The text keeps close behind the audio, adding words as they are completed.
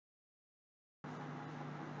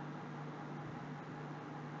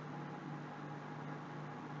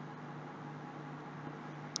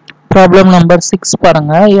Problem number 6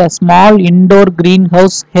 பாருங்க. A small indoor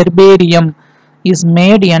greenhouse herbarium is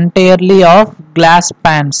made entirely of glass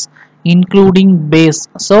pans including base.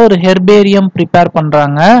 So ஒரு herbarium prepare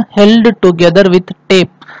பண்றாங்க held together with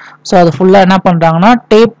tape. So அது ஃபுல்லா என்ன பண்றாங்கன்னா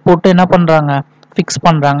tape போட்டு என்ன பண்றாங்க fix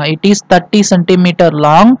பண்றாங்க. It is 30 cm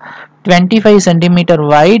long, 25 cm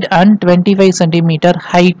wide and 25 cm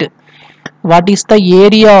height. What is the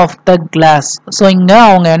area of the glass? So இங்க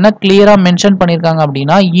அவங்க என்ன clear-ஆ mention பண்ணிருக்காங்க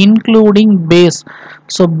அப்படின்னா including base.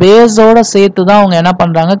 So base ஓட சேர்த்து தான் அவங்க என்ன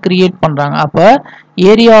பண்றாங்க create பண்றாங்க. அப்ப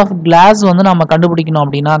area of glass வந்து நம்ம கண்டுபிடிக்கணும்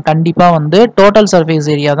அப்படின்னா கண்டிப்பா வந்து total surface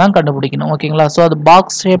area தான் கண்டுபிடிக்கணும். ஓகேங்களா? So அது box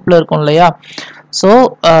shapeல இருக்கும் இல்லையா? So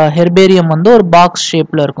herbarium வந்து ஒரு box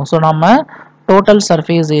shapeல இருக்கும். So நம்ம total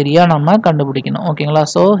surface area நம்ம கண்டுபிடிக்கணும். ஓகேங்களா?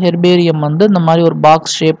 So herbarium வந்து இந்த மாதிரி ஒரு box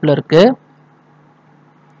shapeல இருக்கு.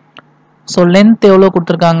 So length எவ்வளோ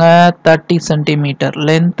கொடுத்துருக்காங்க 30 cm,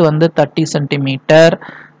 length வந்து 30 cm,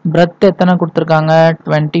 breadth எத்தனை கொடுத்துருக்காங்க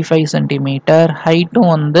 25 cm, height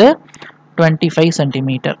வந்து 25 cm.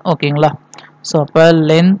 ஓகேங்களா? ஸோ அப்போ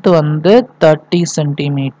length வந்து 30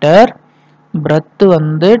 cm, breadth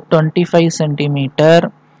வந்து 25 cm,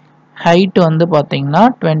 height வந்து பார்த்தீங்கன்னா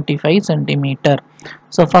 25 cm.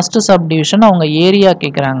 ஸோ ஃபர்ஸ்ட் சப்டிவிஷன் அவங்க ஏரியா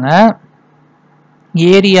கேட்குறாங்க.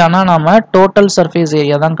 ஏரியானா நாம டோட்டல் சர்ஃபேஸ்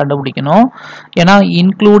ஏரியா தான் கண்டுபிடிக்கணும். ஏன்னா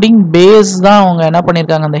இன்க்ளூடிங் பேஸ் தான் அவங்க என்ன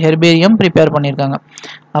பண்ணியிருக்காங்க அந்த ஹெர்பேரியம் ப்ரிப்பேர் பண்ணியிருக்காங்க.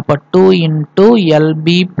 அப்போ 2 into LB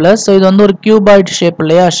ப்ளஸ் இது வந்து ஒரு கியூபாய்டு ஷேப்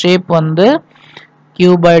இல்லையா, ஷேப் வந்து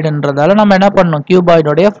கியூபாய்டுன்றதால நம்ம என்ன பண்ணணும்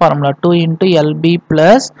கியூபாய்டோடைய formula 2 into LB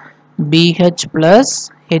plus BH plus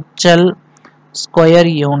HL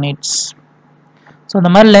square units. So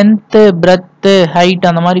இந்த மாதிரி லென்த்து பிரெத்து ஹைட்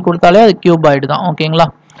அந்த மாதிரி கொடுத்தாலே அது கியூபாய்டு தான். ஓகேங்களா?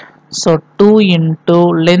 So 2 into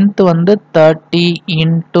length வந்து 30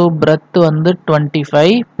 into breadth வந்து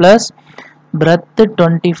 25 plus breadth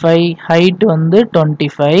 25 height வந்து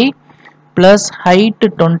 25 plus height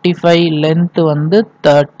 25 length வந்து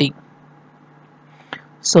 30.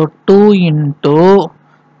 So 2 into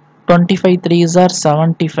 25 3s are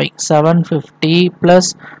 75 750 plus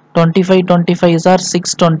 25 25s are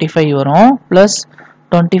 625 வரும் plus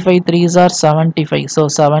 25 3s are 75 so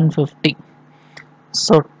 750.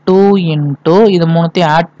 So 2 into இது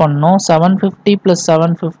மூணுத்தையும் ஆட் பண்ணோம் 750 plus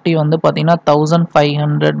 750 வந்து பார்த்தீங்கன்னா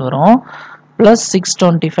 1500 வரும் plus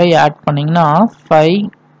 625 ஆட் பண்ணிங்கன்னா 5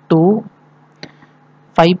 2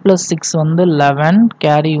 5 plus 6 வந்து 11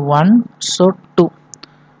 carry 1 so 2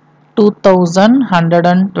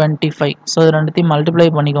 2125. So இது ரெண்டுத்தையும் மல்டிப்ளை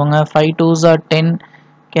பண்ணிக்கோங்க 5 2s are 10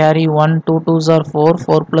 carry 1 2 2s are 4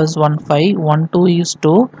 4 plus 1 5 1 2 is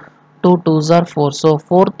 2 2 2s are 4 so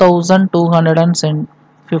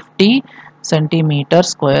 4250 centimeter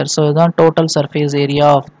square. So this is total surface area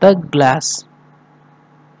of the glass.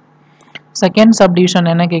 Second subdivision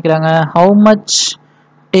enna kekranga how much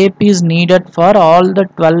tape is needed for all the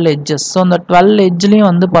 12 edges. So the 12 edge liyum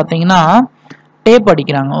vandu pathina tape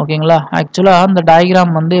adikranga. okayங்களா actually அந்த diagram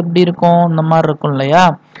வந்து எப்படி இருக்கும் இந்த மாதிரி இருக்கும் இல்லையா.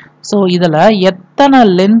 So இதில் எத்தனை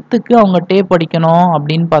லென்த்துக்கு அவங்க டேப் அடிக்கணும்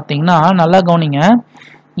அப்படின்னு பார்த்தீங்கன்னா நல்லா கவனிங்க.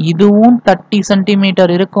 இதுவும் 30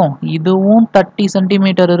 சென்டிமீட்டர் இருக்கும், இதுவும் 30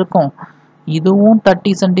 சென்டிமீட்டர் இருக்கும், இதுவும்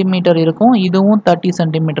 30 சென்டிமீட்டர் இருக்கும், இதுவும் 30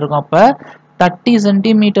 சென்டிமீட்டர் இருக்கும். அப்போ 30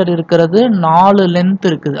 சென்டிமீட்டர் இருக்கிறது 4 லென்த்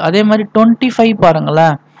இருக்குது. அதே மாதிரி 25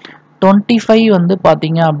 பாருங்களேன், 25 வந்து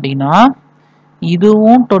பார்த்தீங்க அப்படின்னா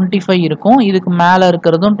இதுவும் 25 இருக்கும், இதுக்கு மேலே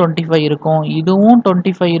இருக்கிறதும் 25 இருக்கும், இதுவும்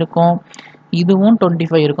 25 இருக்கும், இதுவும்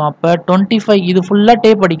 25 இருக்கும். அப்போ 25 இது ஃபுல்லாக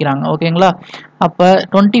டேப் அடிக்கிறாங்க. ஓகேங்களா? அப்போ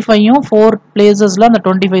 25யும் 4 பிளேசஸில் அந்த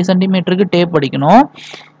 25 சென்டிமீட்டருக்கு டேப் அடிக்கணும்.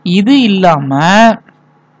 இது இல்லாமல்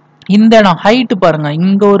இந்த இடம் ஹைட்டு பாருங்கள்,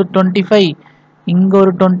 இங்கே ஒரு 25, இங்கே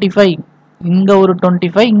ஒரு 25, இங்கே ஒரு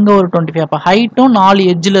 25, இங்கே ஒரு 25. அப்போ ஹைட்டும் 4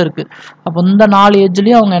 எட்ஜில் இருக்குது. அப்போ இந்த 4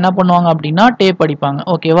 எட்ஜ்லேயும் அவங்க என்ன பண்ணுவாங்க அப்படின்னா டேப் அடிப்பாங்க.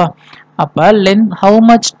 ஓகேவா? அப்போ length how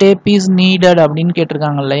much tape is needed அப்படின்னு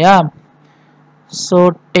கேட்டிருக்காங்க இல்லையா. ஸோ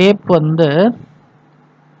டேப் வந்து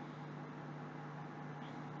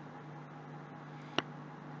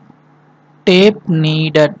tape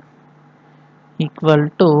needed equal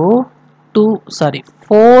to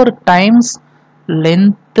 4 times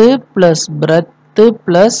length plus breadth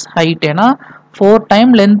plus height. ஏன்னா 4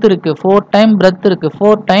 டைம் லென்த் இருக்குது, 4 டைம் பிரெத் இருக்குது,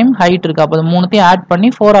 4 டைம் ஹைட் இருக்குது. அப்போ அது மூணுத்தையும் ஆட் பண்ணி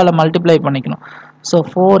 4ஆல் மல்டிப்ளை பண்ணிக்கணும். So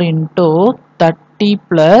 4 into 30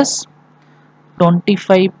 plus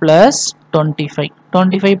 25 plus 25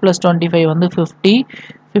 25 plus 25 வந்து 50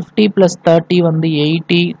 50 plus 30 வந்து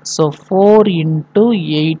 80 so 4 into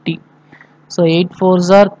 80 so 8 4s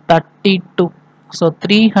are 32 so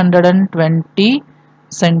 320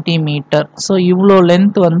 centimeter. so இவ்வளோ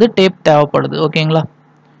லென்த் வந்து டேப் தேவைப்படுது. ஓகேங்களா?